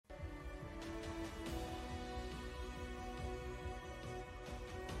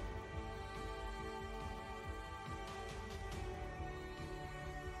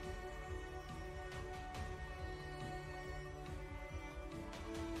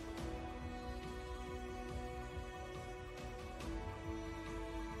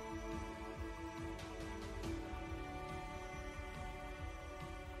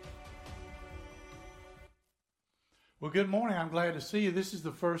Well, good morning. I'm glad to see you. This is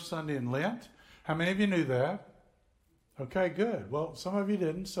the first Sunday in Lent. How many of you knew that? Okay, good. Well, some of you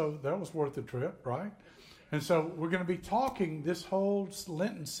didn't, so that was worth the trip, right? And so we're going to be talking this whole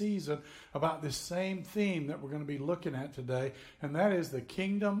Lenten season about this same theme that we're going to be looking at today, and that is the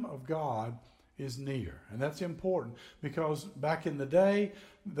kingdom of God is near. And that's important because back in the day,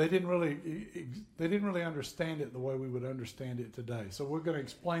 they didn't really understand it the way we would understand it today. So we're going to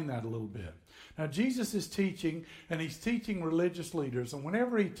explain that a little bit. Now, Jesus is teaching, and he's teaching religious leaders, and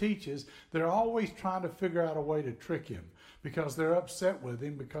whenever he teaches, they're always trying to figure out a way to trick him because they're upset with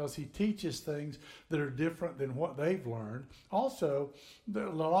him because he teaches things that are different than what they've learned. Also, a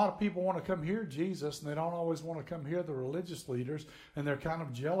lot of people want to come hear Jesus, and they don't always want to come hear the religious leaders, and they're kind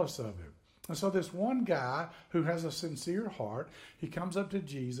of jealous of him. And so this one guy who has a sincere heart, he comes up to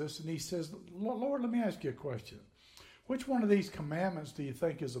Jesus and he says, Lord, let me ask you a question. Which one of these commandments do you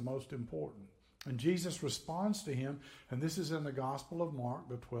think is the most important? And Jesus responds to him, and this is in the Gospel of Mark,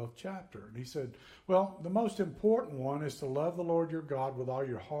 the 12th chapter. And he said, well, the most important one is to love the Lord your God with all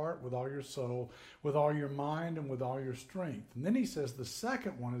your heart, with all your soul, with all your mind, and with all your strength. And then he says the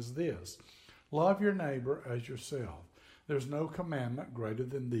second one is this, love your neighbor as yourself. There's no commandment greater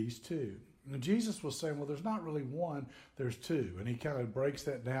than these two. And Jesus was saying, well, there's not really one, there's two. And he kind of breaks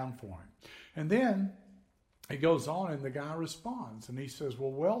that down for him. And then he goes on and the guy responds. And he says,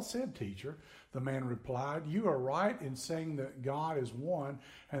 well said, teacher. The man replied, you are right in saying that God is one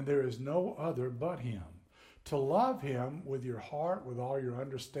and there is no other but him. To love him with your heart, with all your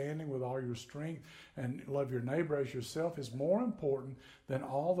understanding, with all your strength, and love your neighbor as yourself is more important than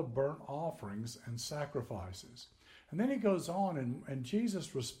all the burnt offerings and sacrifices. And then he goes on, and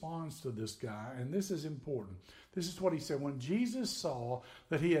Jesus responds to this guy, and this is important. This is what he said. When Jesus saw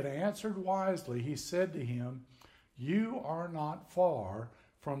that he had answered wisely, he said to him, you are not far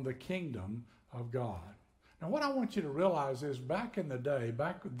from the kingdom of God. Now, what I want you to realize is back in the day,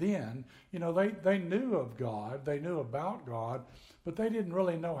 back then, they knew of God, they knew about God, but they didn't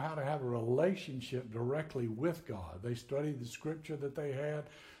really know how to have a relationship directly with God. They studied the scripture that they had.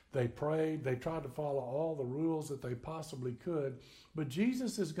 They prayed. They tried to follow all the rules that they possibly could. But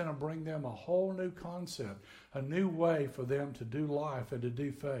Jesus is going to bring them a whole new concept, a new way for them to do life and to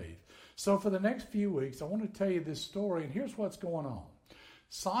do faith. So for the next few weeks, I want to tell you this story, and here's what's going on.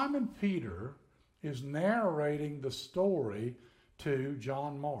 Simon Peter is narrating the story to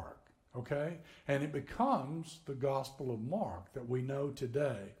John Mark, okay? And it becomes the Gospel of Mark that we know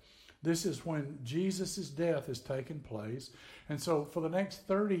today. This is when Jesus' death has taken place. And so for the next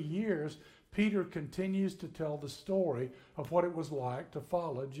 30 years, Peter continues to tell the story of what it was like to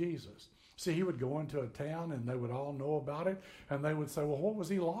follow Jesus. See, he would go into a town and they would all know about it. And they would say, well, what was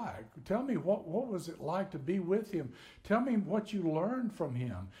he like? Tell me, what was it like to be with him? Tell me what you learned from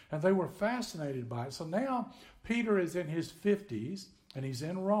him. And they were fascinated by it. So now Peter is in his 50s and he's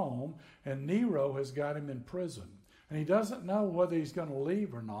in Rome and Nero has got him in prison. And he doesn't know whether he's going to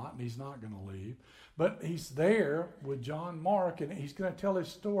leave or not, and he's not going to leave. But he's there with John Mark, and he's going to tell his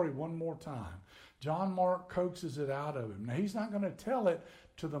story one more time. John Mark coaxes it out of him. Now, he's not going to tell it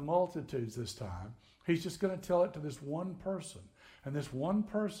to the multitudes this time. He's just going to tell it to this one person. And this one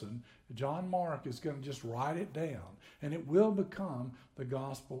person, John Mark, is going to just write it down. And it will become the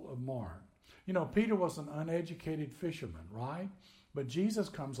Gospel of Mark. Peter was an uneducated fisherman, right? But Jesus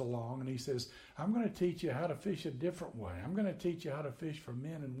comes along and he says, I'm going to teach you how to fish a different way. I'm going to teach you how to fish for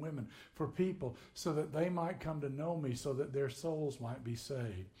men and women, for people, so that they might come to know me, so that their souls might be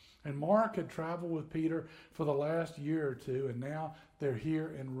saved. And Mark had traveled with Peter for the last year or two, and now they're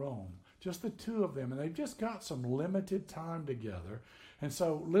here in Rome. Just the two of them, and they've just got some limited time together. And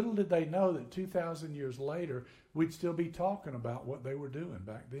so little did they know that 2,000 years later, we'd still be talking about what they were doing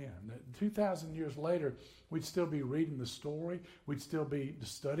back then. That 2,000 years later, we'd still be reading the story. We'd still be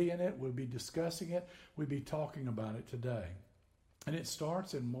studying it. We'd be discussing it. We'd be talking about it today. And it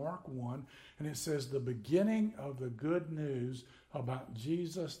starts in Mark 1, and it says, the beginning of the good news about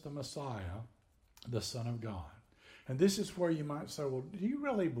Jesus the Messiah, the Son of God. And this is where you might say, well, do you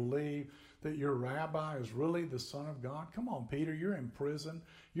really believe that your rabbi is really the Son of God? Come on, Peter, you're in prison.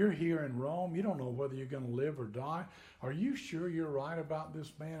 You're here in Rome. You don't know whether you're going to live or die. Are you sure you're right about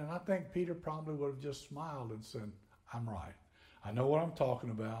this man? And I think Peter probably would have just smiled and said, I'm right. I know what I'm talking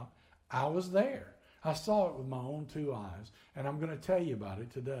about. I was there. I saw it with my own two eyes, and I'm going to tell you about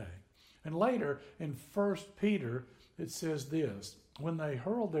it today. And later in 1 Peter, it says this, when they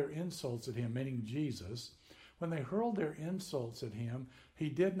hurled their insults at him, meaning Jesus, when they hurled their insults at him, he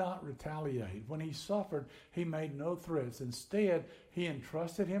did not retaliate. When he suffered, he made no threats. Instead, he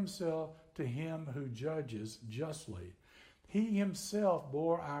entrusted himself to him who judges justly. He himself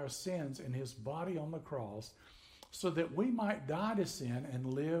bore our sins in his body on the cross so that we might die to sin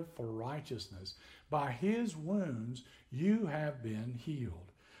and live for righteousness. By his wounds you have been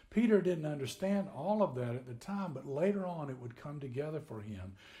healed. Peter didn't understand all of that at the time, but later on it would come together for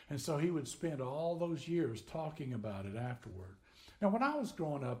him. And so he would spend all those years talking about it afterward. Now, when I was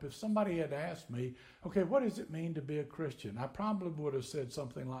growing up, if somebody had asked me, okay, what does it mean to be a Christian? I probably would have said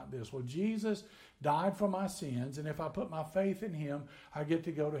something like this. Well, Jesus died for my sins, and if I put my faith in him, I get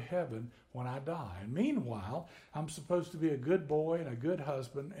to go to heaven when I die. And meanwhile, I'm supposed to be a good boy and a good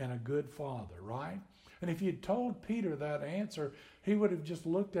husband and a good father, right? And if you'd told Peter that answer, he would have just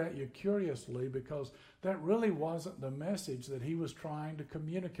looked at you curiously, because that really wasn't the message that he was trying to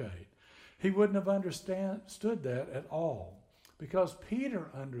communicate. He wouldn't have understood that at all, because Peter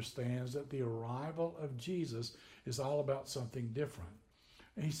understands that the arrival of Jesus is all about something different.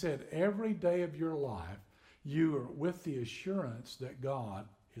 And he said, every day of your life, you are with the assurance that God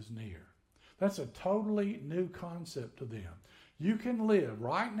is near. That's a totally new concept to them. You can live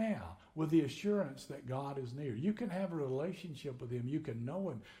right now with the assurance that God is near. You can have a relationship with him. You can know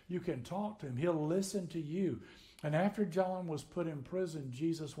him. You can talk to him. He'll listen to you. And after John was put in prison,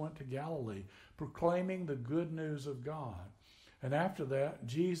 Jesus went to Galilee, proclaiming the good news of God. And after that,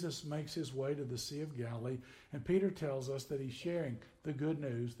 Jesus makes his way to the Sea of Galilee, and Peter tells us that he's sharing the good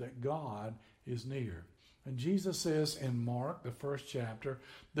news that God is near. And Jesus says in Mark, the 1st chapter,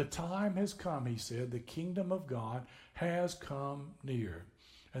 the time has come, he said, the kingdom of God has come near.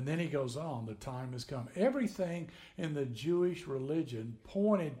 And then he goes on, the time has come. Everything in the Jewish religion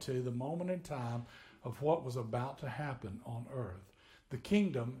pointed to the moment in time of what was about to happen on earth. The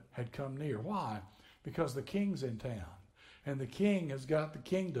kingdom had come near. Why? Because the king's in town. And the king has got the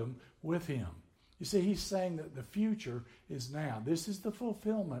kingdom with him. You see, he's saying that the future is now. This is the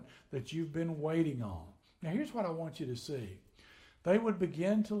fulfillment that you've been waiting on. Now, here's what I want you to see. They would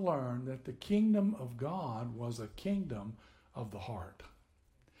begin to learn that the kingdom of God was a kingdom of the heart.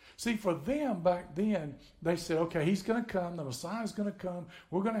 See, for them back then, they said, okay, he's going to come. The Messiah's going to come.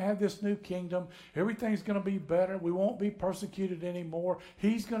 We're going to have this new kingdom. Everything's going to be better. We won't be persecuted anymore.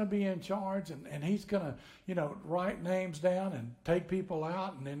 He's going to be in charge, and he's going to, write names down and take people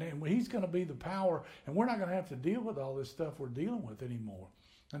out, and he's going to be the power, and we're not going to have to deal with all this stuff we're dealing with anymore.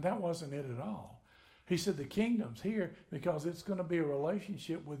 And that wasn't it at all. He said the kingdom's here because it's going to be a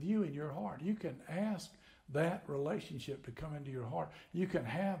relationship with you in your heart. You can ask that relationship to come into your heart. You can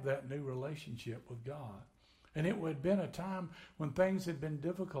have that new relationship with God. And it had been a time when things had been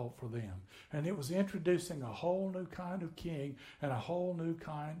difficult for them. And it was introducing a whole new kind of king and a whole new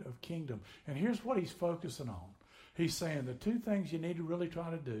kind of kingdom. And here's what he's focusing on. He's saying the two things you need to really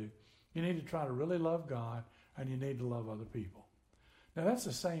try to do, you need to try to really love God, and you need to love other people. Now that's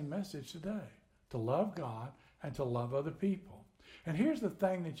the same message today, to love God and to love other people. And here's the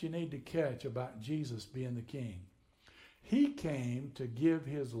thing that you need to catch about Jesus being the king. He came to give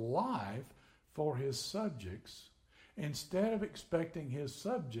his life for his subjects instead of expecting his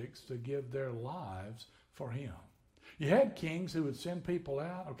subjects to give their lives for him. You had kings who would send people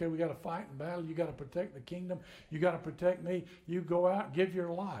out. Okay, we got to fight in battle. You got to protect the kingdom. You got to protect me. You go out, give your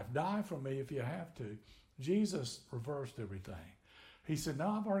life. Die for me if you have to. Jesus reversed everything. He said, no,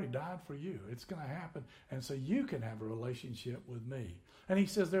 I've already died for you. It's going to happen. And so you can have a relationship with me. And he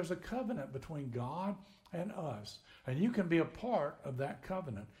says there's a covenant between God and us. And you can be a part of that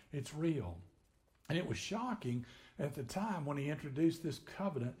covenant. It's real. And it was shocking at the time when he introduced this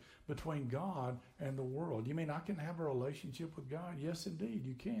covenant between God and the world. You mean I can have a relationship with God? Yes, indeed,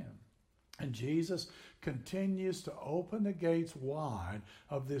 you can. And Jesus continues to open the gates wide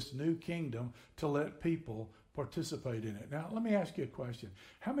of this new kingdom to let people participate in it. Now, let me ask you a question.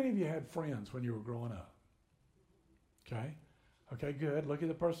 How many of you had friends when you were growing up? Okay, good. Look at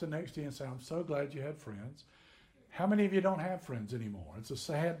the person next to you and say, I'm so glad you had friends. How many of you don't have friends anymore? It's a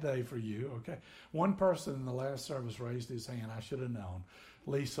sad day for you, okay? One person in the last service raised his hand. I should have known.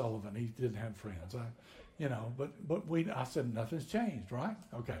 Lee Sullivan, he didn't have friends. I said, nothing's changed, right?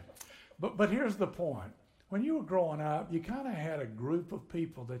 Okay. But here's the point. When you were growing up, you kind of had a group of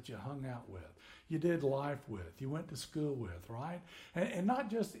people that you hung out with. You did life with, you went to school with, right? And not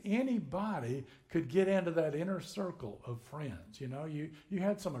just anybody could get into that inner circle of friends. You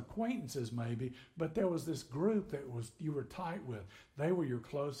had some acquaintances maybe, but there was this group that you were tight with. They were your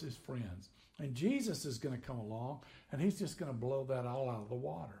closest friends. And Jesus is going to come along, and he's just going to blow that all out of the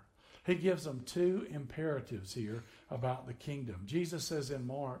water. He gives them two imperatives here about the kingdom. Jesus says in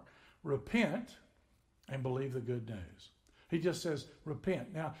Mark, repent and believe the good news. He just says,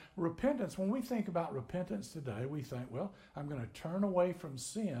 repent. Now, repentance, when we think about repentance today, we think, well, I'm going to turn away from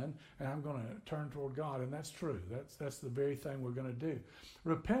sin and I'm going to turn toward God. And that's true. That's the very thing we're going to do.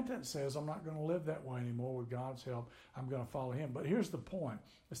 Repentance says, I'm not going to live that way anymore. With God's help, I'm going to follow him. But here's the point.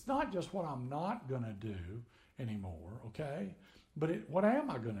 It's not just what I'm not going to do anymore, okay? But what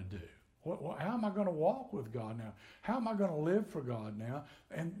am I going to do? How am I going to walk with God now? How am I going to live for God now?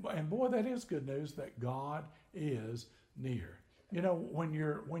 And boy, that is good news that God is near. You know, when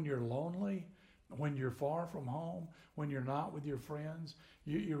you're lonely, when you're far from home, when you're not with your friends,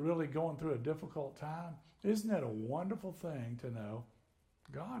 you're really going through a difficult time. Isn't it a wonderful thing to know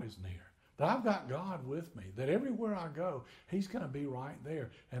God is near? That I've got God with me, that everywhere I go, he's going to be right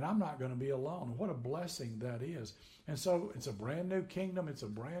there, and I'm not going to be alone. What a blessing that is. And so it's a brand new kingdom. It's a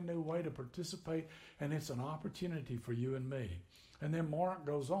brand new way to participate, and it's an opportunity for you and me. And then Mark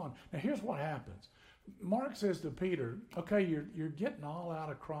goes on. Now, here's what happens. Mark says to Peter, okay, you're getting all out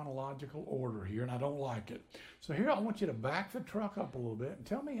of chronological order here, and I don't like it. So here I want you to back the truck up a little bit and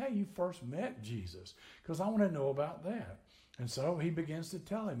tell me how you first met Jesus, because I want to know about that. And so he begins to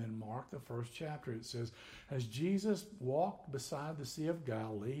tell him in Mark, the first chapter. It says, as Jesus walked beside the Sea of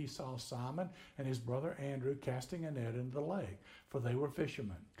Galilee, he saw Simon and his brother Andrew casting a net into the lake, for they were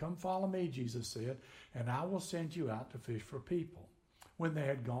fishermen. Come follow me, Jesus said, and I will send you out to fish for people. When they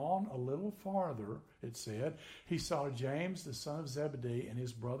had gone a little farther, it said, he saw James, the son of Zebedee, and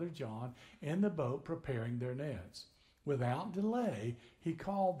his brother John in the boat preparing their nets. Without delay, he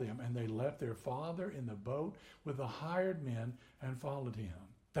called them, and they left their father in the boat with the hired men and followed him.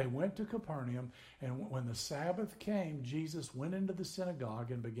 They went to Capernaum, and when the Sabbath came, Jesus went into the synagogue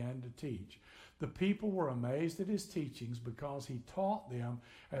and began to teach. The people were amazed at his teachings because he taught them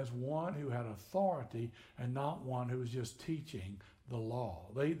as one who had authority and not one who was just teaching the law.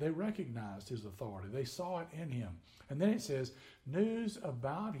 They recognized his authority. They saw it in him. And then it says, news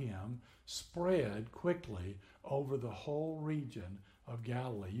about him spread quickly over the whole region of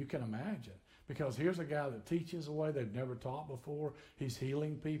Galilee. You can imagine, because here's a guy that teaches a way they've never taught before. He's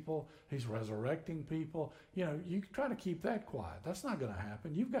healing people. He's resurrecting people. You know, you try to keep that quiet. That's not going to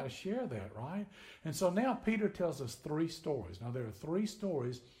happen. You've got to share that, right? And so now Peter tells us 3 stories. Now there are 3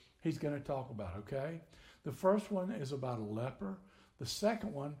 stories he's going to talk about, okay? The first one is about a leper. The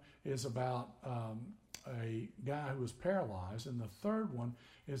second one is about a guy who was paralyzed, and the third one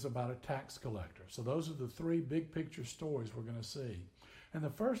is about a tax collector. So those are the 3 big picture stories we're going to see. And the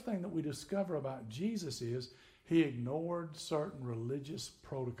first thing that we discover about Jesus is he ignored certain religious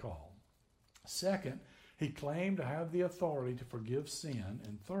protocol. Second, he claimed to have the authority to forgive sin.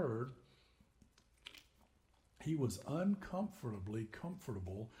 And third, he was uncomfortably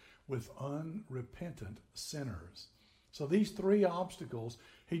comfortable with unrepentant sinners. So these 3 obstacles,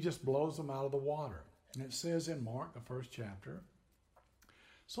 he just blows them out of the water. And it says in Mark, the first chapter,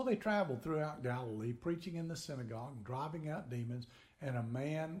 so they traveled throughout Galilee, preaching in the synagogue, and driving out demons, and a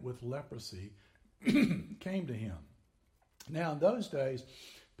man with leprosy came to him. Now in those days,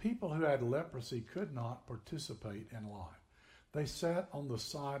 people who had leprosy could not participate in life. They sat on the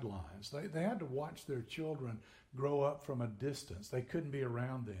sidelines. They had to watch their children grow up from a distance. They couldn't be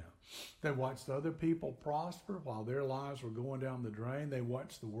around them. They watched other people prosper while their lives were going down the drain. They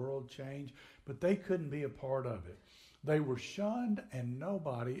watched the world change, but they couldn't be a part of it. They were shunned, and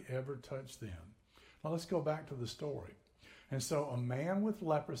nobody ever touched them. Now let's go back to the story. And so a man with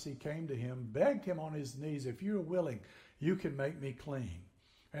leprosy came to him, begged him on his knees, if you're willing, you can make me clean.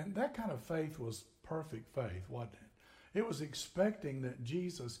 And that kind of faith was perfect faith, wasn't it? It was expecting that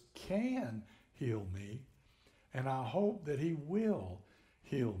Jesus can heal me, and I hope that he will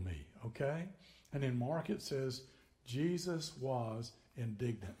heal me, okay? And in Mark it says, Jesus was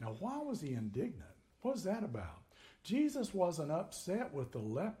indignant. Now, why was he indignant? What was that about? Jesus wasn't upset with the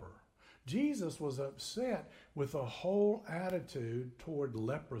leper. Jesus was upset with the whole attitude toward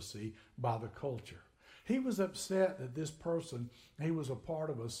leprosy by the culture. He was upset that this person, he was a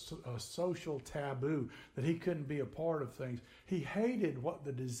part of a social taboo, that he couldn't be a part of things. He hated what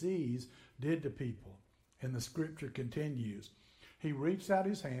the disease did to people. And the scripture continues. He reached out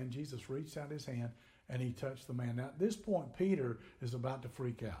his hand, Jesus reached out his hand, and he touched the man. Now, at this point, Peter is about to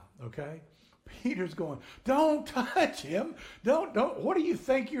freak out, okay? Peter's going, don't touch him. Don't. What do you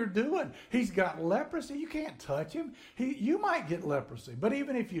think you're doing? He's got leprosy. You can't touch him. You might get leprosy, but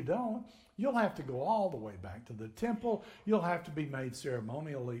even if you don't, you'll have to go all the way back to the temple. You'll have to be made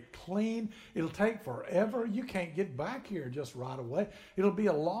ceremonially clean. It'll take forever. You can't get back here just right away. It'll be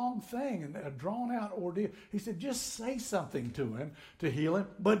a long thing and a drawn-out ordeal. He said, just say something to him to heal him,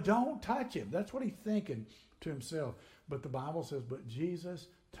 but don't touch him. That's what he's thinking to himself. But the Bible says, but Jesus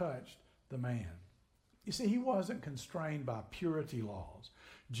touched the man. You see, he wasn't constrained by purity laws.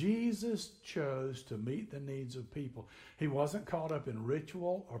 Jesus chose to meet the needs of people. He wasn't caught up in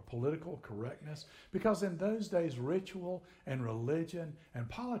ritual or political correctness, because in those days, ritual and religion and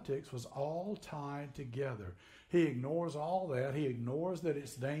politics was all tied together. He ignores all that. He ignores that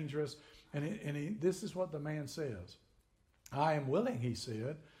it's dangerous. And this is what the man says. I am willing, he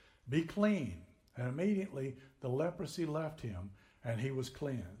said, be clean. And immediately the leprosy left him and he was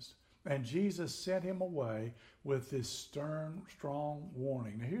cleansed. And Jesus sent him away with this stern, strong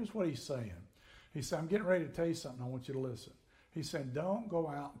warning. Now here's what he's saying. He said, I'm getting ready to tell you something. I want you to listen. He said, don't go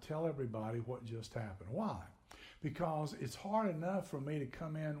out and tell everybody what just happened. Why? Because it's hard enough for me to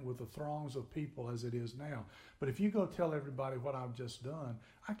come in with the throngs of people as it is now. But if you go tell everybody what I've just done,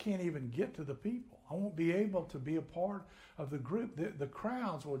 I can't even get to the people. I won't be able to be a part of the group. The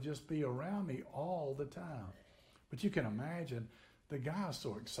crowds will just be around me all the time. But you can imagine, the guy's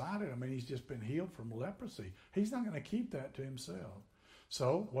so excited. I mean, he's just been healed from leprosy. He's not going to keep that to himself.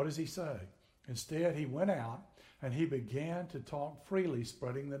 So what does he say? Instead, he went out and he began to talk freely,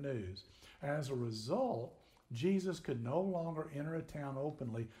 spreading the news. As a result, Jesus could no longer enter a town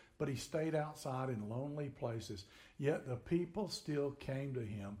openly, but he stayed outside in lonely places. Yet the people still came to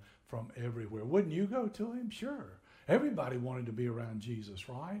him from everywhere. Wouldn't you go to him? Sure. Everybody wanted to be around Jesus,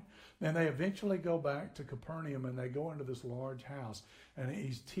 right? And they eventually go back to Capernaum and they go into this large house and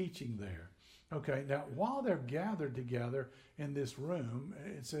he's teaching there. Okay, now while they're gathered together in this room,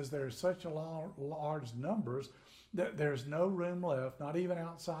 it says there's such a large numbers that there's no room left, not even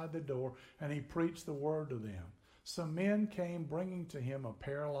outside the door, and he preached the word to them. Some men came bringing to him a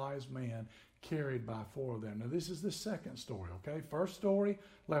paralyzed man carried by four of them. Now this is the second story, okay? First story,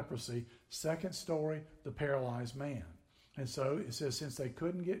 leprosy. Second story, the paralyzed man. And so it says, since they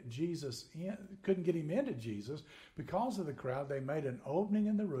couldn't get him into Jesus because of the crowd, they made an opening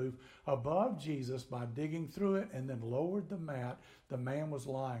in the roof above Jesus by digging through it and then lowered the mat the man was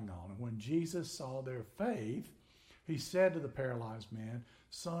lying on. And when Jesus saw their faith, he said to the paralyzed man,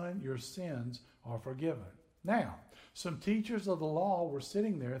 son, your sins are forgiven. Now, some teachers of the law were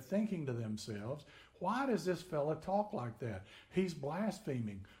sitting there thinking to themselves, why does this fella talk like that? He's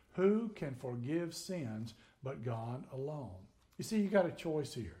blaspheming. Who can forgive sins but God alone? You see, you got a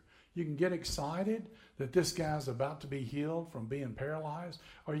choice here. You can get excited that this guy's about to be healed from being paralyzed,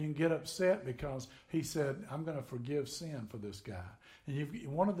 or you can get upset because he said, I'm going to forgive sin for this guy. And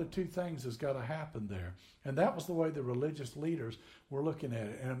one of the two things has got to happen there. And that was the way the religious leaders were looking at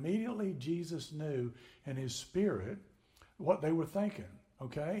it. And immediately Jesus knew in his spirit what they were thinking,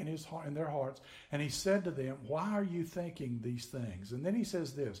 okay, in his heart, in their hearts. And he said to them, why are you thinking these things? And then he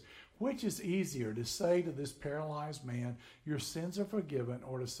says this, which is easier, to say to this paralyzed man, your sins are forgiven,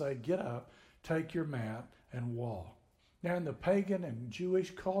 or to say, get up, take your mat, and walk? Now, in the pagan and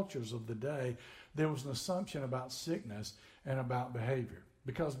Jewish cultures of the day, there was an assumption about sickness and about behavior.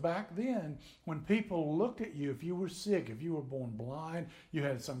 Because back then, when people looked at you, if you were sick, if you were born blind, you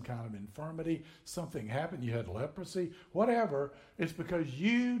had some kind of infirmity, something happened, you had leprosy, whatever, it's because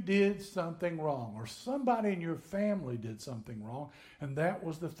you did something wrong, or somebody in your family did something wrong, and that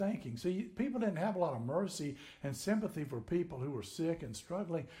was the thinking. See, people didn't have a lot of mercy and sympathy for people who were sick and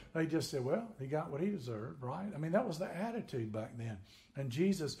struggling. They just said, well, he got what he deserved, right? I mean, that was the attitude back then. And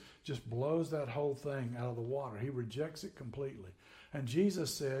Jesus just blows that whole thing out of the water. He rejects it completely. And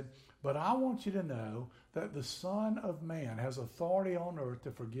Jesus said, but I want you to know that the Son of Man has authority on earth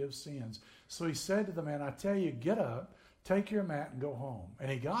to forgive sins. So he said to the man, I tell you, get up, take your mat and go home. And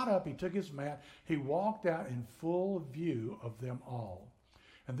he got up, he took his mat, he walked out in full view of them all.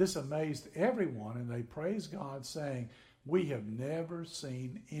 And this amazed everyone, and they praised God, saying, we have never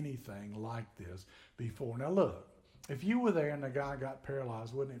seen anything like this before. Now look, if you were there and the guy got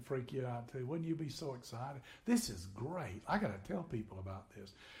paralyzed, wouldn't it freak you out too? Wouldn't you be so excited? This is great. I got to tell people about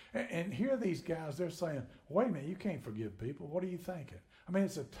this. And here are these guys, they're saying, wait a minute, you can't forgive people. What are you thinking? I mean,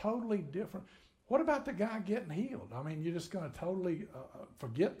 it's a totally different. What about the guy getting healed? I mean, you're just going to totally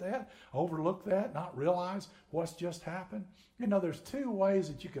forget that, overlook that, not realize what's just happened? You know, there's two ways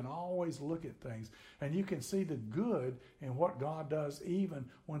that you can always look at things, and you can see the good in what God does even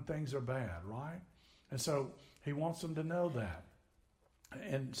when things are bad, right? And so he wants them to know that.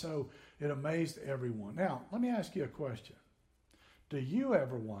 And so it amazed everyone. Now, let me ask you a question. Do you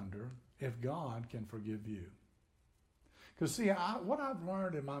ever wonder if God can forgive you? Because, see, what I've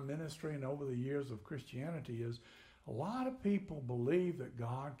learned in my ministry and over the years of Christianity is a lot of people believe that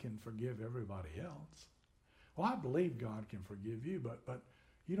God can forgive everybody else. Well, I believe God can forgive you, but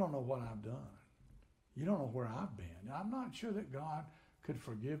you don't know what I've done. You don't know where I've been. I'm not sure that God could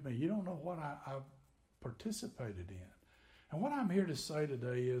forgive me. You don't know what I've participated in. And what I'm here to say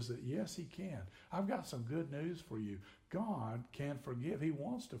today is that, yes, he can. I've got some good news for you. God can forgive. He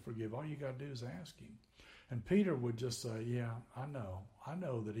wants to forgive. All you got to do is ask him. And Peter would just say, yeah, I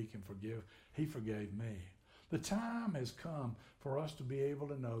know that he can forgive. He forgave me. The time has come for us to be able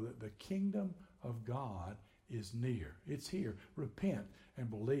to know that the kingdom of God is near. It's here. Repent and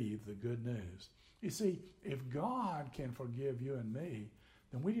believe the good news. You see, if God can forgive you and me,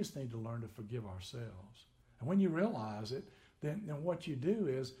 then we just need to learn to forgive ourselves. And when you realize it, then what you do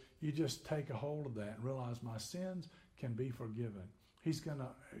is you just take a hold of that and realize my sins can be forgiven. He's going to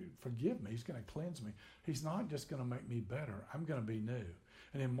forgive me. He's going to cleanse me. He's not just going to make me better. I'm going to be new.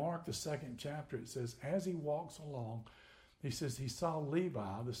 And in Mark, the 2nd chapter, it says, as he walks along, he says he saw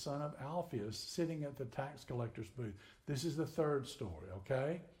Levi, the son of Alphaeus, sitting at the tax collector's booth. This is the 3rd story,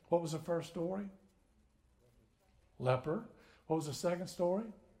 okay? What was the first story? Leper. What was the 2nd story?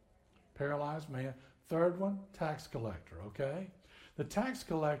 Paralyzed man. 3rd one, tax collector, okay? The tax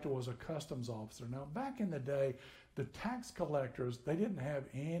collector was a customs officer. Now, back in the day, the tax collectors, they didn't have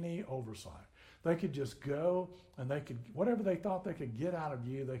any oversight. They could just go and they could, whatever they thought they could get out of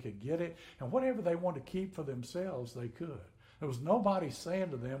you, they could get it. And whatever they wanted to keep for themselves, they could. There was nobody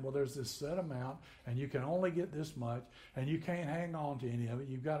saying to them, well, there's this set amount and you can only get this much and you can't hang on to any of it.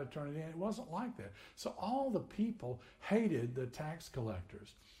 You've got to turn it in. It wasn't like that. So all the people hated the tax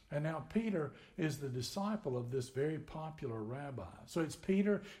collectors. And now Peter is the disciple of this very popular rabbi. So it's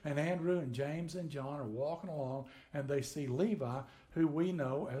Peter and Andrew and James and John are walking along and they see Levi, who we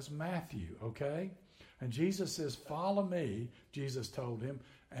know as Matthew, okay? And Jesus says, follow me, Jesus told him.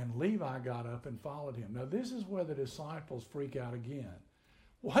 And Levi got up and followed him. Now this is where the disciples freak out again.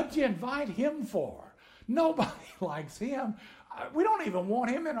 What'd you invite him for? Nobody likes him. We don't even want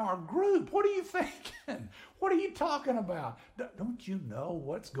him in our group. What are you thinking? What are you talking about? Don't you know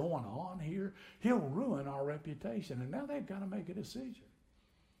what's going on here? He'll ruin our reputation. And now they've got to make a decision.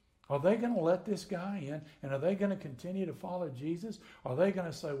 Are they going to let this guy in? And are they going to continue to follow Jesus? Are they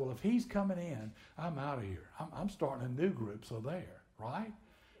going to say, well, if he's coming in, I'm out of here. I'm starting a new group, so there, right?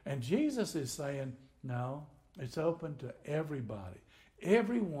 And Jesus is saying, no, it's open to everybody.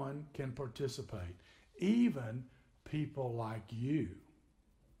 Everyone can participate, even people like you,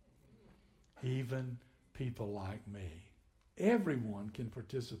 even people like me. Everyone can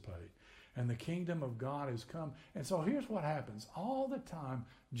participate. And the kingdom of God has come. And so here's what happens. All the time,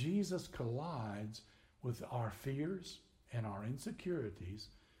 Jesus collides with our fears and our insecurities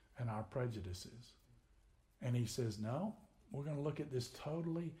and our prejudices. And he says, no, we're going to look at this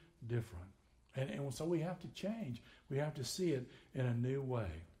totally different. And so we have to change. We have to see it in a new way.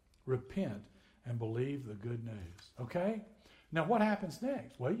 Repent and believe the good news. Okay? Now, what happens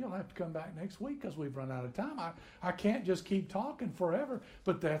next? Well, you'll have to come back next week because we've run out of time. I can't just keep talking forever,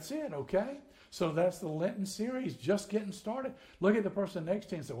 but that's it, okay? So that's the Lenten series just getting started. Look at the person next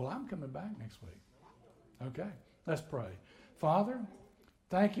to you and say, well, I'm coming back next week. Okay? Let's pray. Father,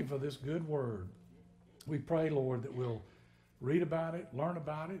 thank you for this good word. We pray, Lord, that we'll read about it, learn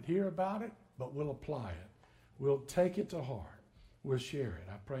about it, hear about it, but we'll apply it. We'll take it to heart. We'll share it.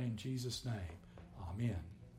 I pray in Jesus' name. Amen.